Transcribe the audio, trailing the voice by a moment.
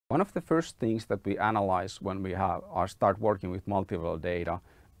One of the first things that we analyze when we start working with multi-level data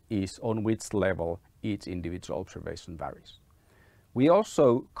is on which level each individual observation varies. We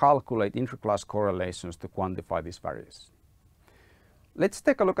also calculate intraclass correlations to quantify these variations. Let's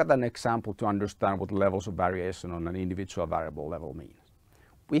take a look at an example to understand what levels of variation on an individual variable level mean.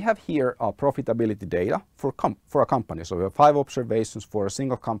 We have here our profitability data for a company. So we have 5 observations for a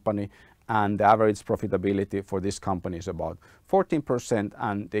single company, and the average profitability for this company is about 14%,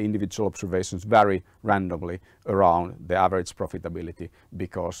 and the individual observations vary randomly around the average profitability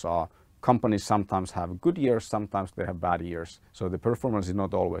because companies sometimes have good years, sometimes they have bad years. So the performance is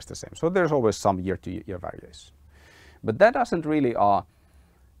not always the same. So there's always some year-to-year variation. But that doesn't really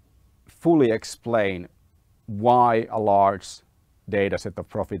fully explain why a large data set of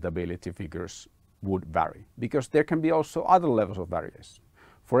profitability figures would vary, because there can be also other levels of variation.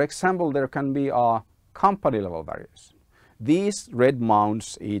 For example, there can be a company level variation. These red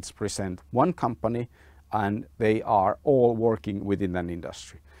mounts each present one company, and they are all working within an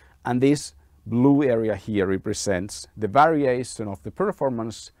industry. And this blue area here represents the variation of the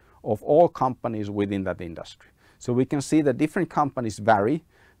performance of all companies within that industry. So we can see that different companies vary.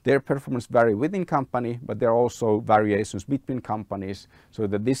 Their performance vary within company, but there are also variations between companies, so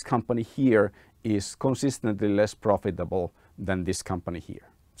that this company here is consistently less profitable than this company here.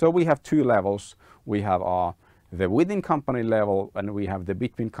 So we have 2 levels. We have the within company level, and we have the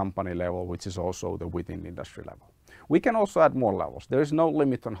between company level, which is also the within industry level. We can also add more levels. There is no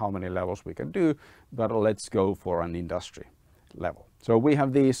limit on how many levels we can do, but let's go for an industry level. So we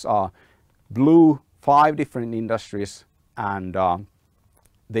have these blue 5 different industries, and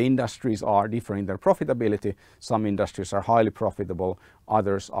the industries are different in their profitability. Some industries are highly profitable,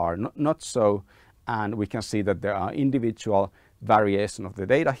 others are not so, and we can see that there are individual variation of the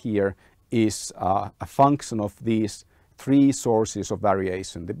data here is a function of these 3 sources of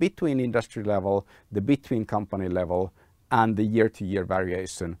variation: the between industry level, the between company level, and the year-to-year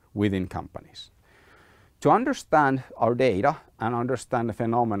variation within companies. To understand our data and understand the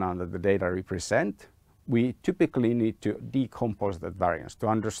phenomenon that the data represent, we typically need to decompose that variance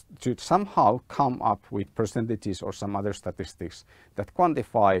to somehow come up with percentages or some other statistics that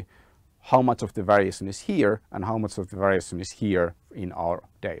quantify how much of the variation is here and how much of the variation is here in our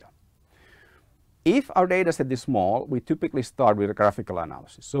data. If our data set is small, we typically start with a graphical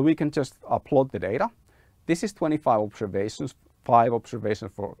analysis. So we can just plot the data. This is 25 observations, 5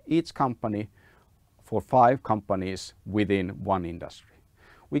 observations for each company, for 5 companies within one industry.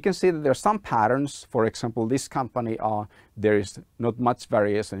 We can see that there are some patterns. For example, this company, there is not much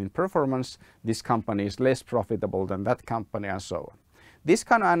variation in performance. This company is less profitable than that company, and so on. This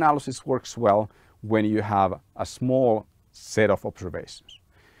kind of analysis works well when you have a small set of observations.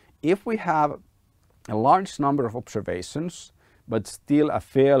 If we have a large number of observations, but still a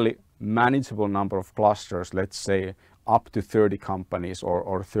fairly manageable number of clusters, let's say up to 30 companies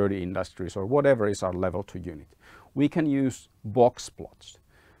or 30 industries or whatever is our level 2 unit, we can use box plots.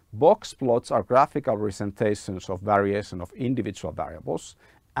 Box plots are graphical representations of variation of individual variables,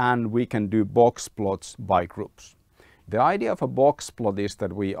 and we can do box plots by groups. The idea of a box plot is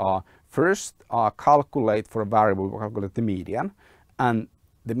that we first calculate for a variable, we calculate the median, and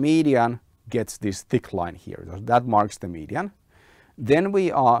the median gets this thick line here. That marks the median. Then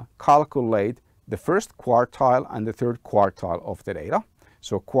we calculate the first quartile and the third quartile of the data.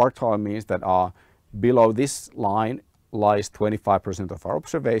 So quartile means that below this line lies 25% of our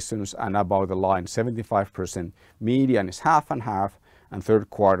observations, and above the line 75%. Median is half and half, and third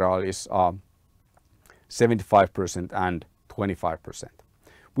quartile is 75% and 25%.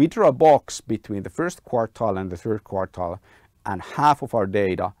 We draw a box between the first quartile and the third quartile, and half of our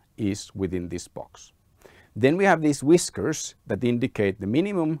data is within this box. Then we have these whiskers that indicate the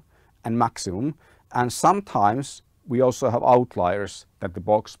minimum and maximum, and sometimes we also have outliers that the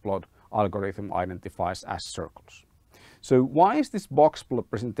box plot algorithm identifies as circles. So why is this box plot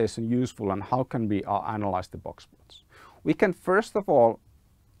presentation useful, and how can we analyze the box plots? We can first of all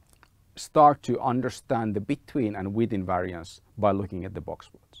start to understand the between and within variance by looking at the box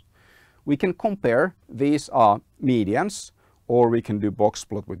plots. We can compare these medians, or we can do box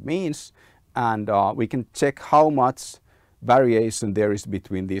plot with means, and we can check how much variation there is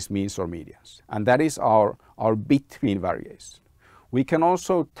between these means or medians, and that is our between variation. We can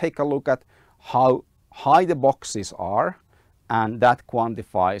also take a look at how high the boxes are, and that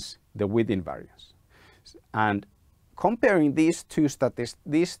quantifies the within variance. And comparing these two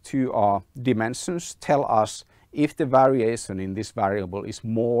dimensions tell us if the variation in this variable is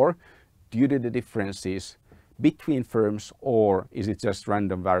more due to the differences between firms, or is it just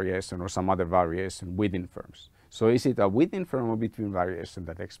random variation or some other variation within firms. So is it a within firm or between variation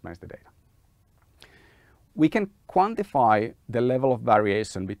that explains the data? We can quantify the level of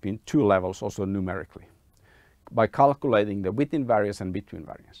variation between two levels also numerically by calculating the within variance and between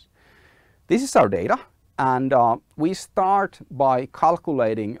variance. This is our data, and we start by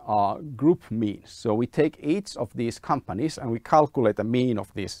calculating group means. So we take each of these companies and we calculate the mean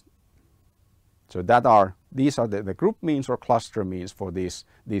of these. So these are the group means or cluster means for these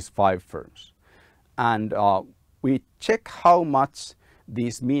 5 firms. And we check how much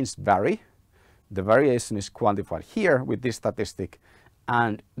these means vary. The variation is quantified here with this statistic,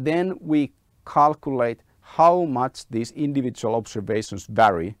 and then we calculate how much these individual observations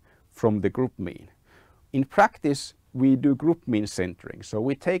vary from the group mean. In practice, we do group mean centering. So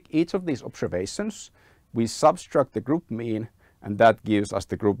we take each of these observations, we subtract the group mean, and that gives us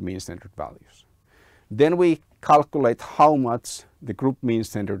the group mean centered values. Then we calculate how much the group mean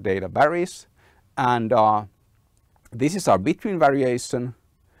centered data varies, and this is our between variation,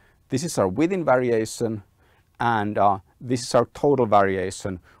 this is our within variation, and this is our total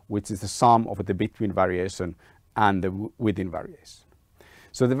variation, which is the sum of the between variation and the within variation.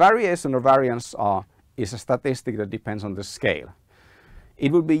 So the variation or variance is a statistic that depends on the scale.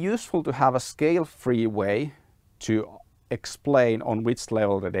 It would be useful to have a scale-free way to explain on which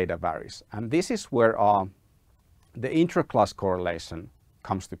level the data varies. And this is where the intraclass correlation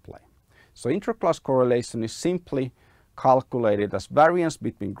comes to play. So intraclass correlation is simply calculated as variance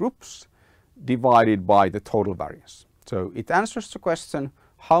between groups divided by the total variance. So it answers the question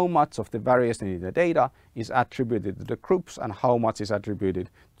how much of the variation in the data is attributed to the groups and how much is attributed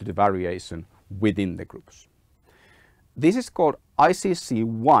to the variation within the groups. This is called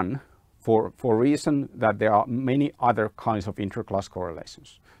ICC1 for reason that there are many other kinds of intraclass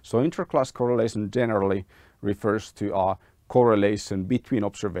correlations. So intraclass correlation generally refers to a correlation between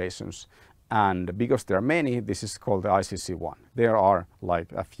observations, and because there are many, this is called the ICC1. There are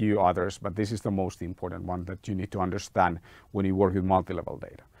like a few others, but this is the most important one that you need to understand when you work with multi-level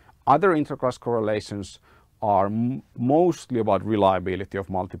data. Other intraclass correlations are mostly about reliability of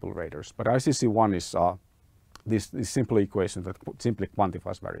multiple raters, but ICC1 is this simple equation that simply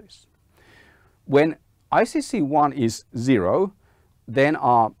quantifies variation. When ICC1 is 0, then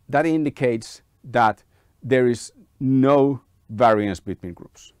that indicates that there is no variance between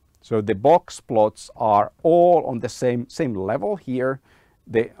groups. So the box plots are all on the same level here.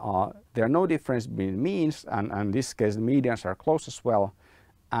 There are no difference between means, and in this case the medians are close as well.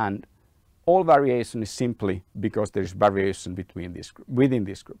 And all variation is simply because there is variation within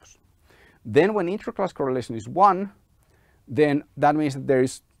these groups. Then when intraclass correlation is 1, then that means that there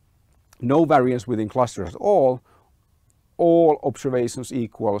is no variance within clusters at all. All observations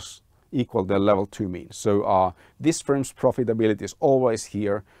equal the level 2 mean. So this firm's profitability is always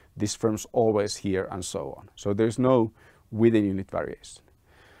here, this firm's always here, and so on. So there's no within unit variation.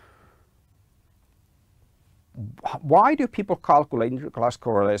 Why do people calculate intraclass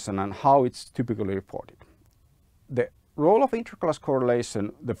correlation and how it's typically reported? The role of intraclass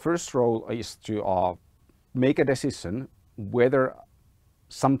correlation, the first role is to make a decision whether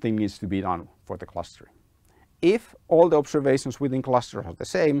something needs to be done for the clustering. If all the observations within clusters are the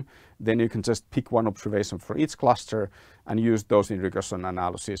same, then you can just pick one observation for each cluster and use those in regression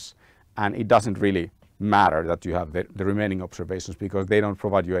analysis, and it doesn't really matter that you have the remaining observations because they don't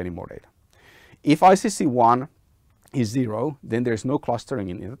provide you any more data. If ICC1 is 0, then there's no clustering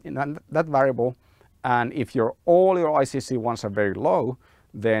in that variable, and if all your ICC1s are very low,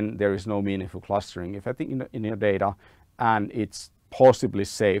 then there is no meaningful clustering effect in your data, and it's possibly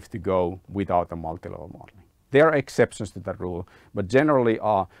safe to go without a multi-level modeling. There are exceptions to that rule, but generally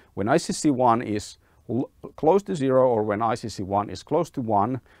when ICC1 is close to 0 or when ICC1 is close to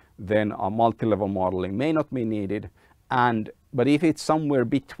 1, then a multi-level modeling may not be needed. But if it's somewhere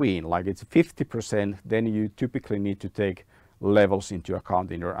between, like it's 50%, then you typically need to take levels into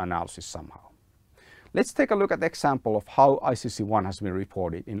account in your analysis somehow. Let's take a look at the example of how ICC1 has been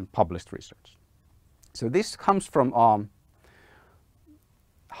reported in published research. So this comes from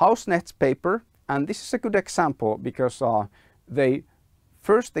Hausnet's paper, and this is a good example because they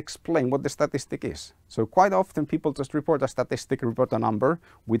first explain what the statistic is. So quite often people just report a statistic, report a number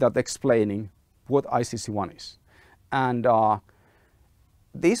without explaining what ICC1 is. And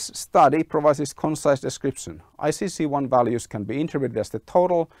this study provides this concise description. ICC1 values can be interpreted as the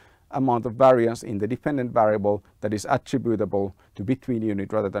total amount of variance in the dependent variable that is attributable to between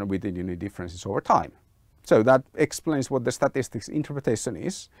unit rather than within unit differences over time. So that explains what the statistics interpretation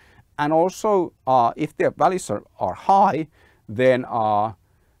is. And also, if the values are high, then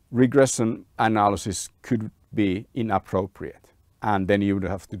regression analysis could be inappropriate. And then you would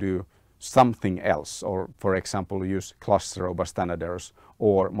have to do something else, or for example use cluster over standard errors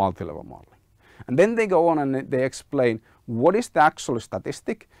or multi-level modeling. And then they go on and they explain what is the actual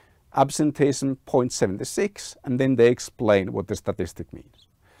statistic, absenteeism 0.76, and then they explain what the statistic means.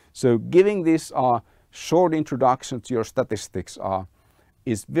 So giving this short introduction to your statistics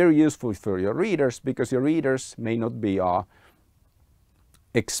is very useful for your readers, because your readers may not be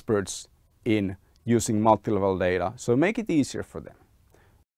experts in using multi-level data, so make it easier for them.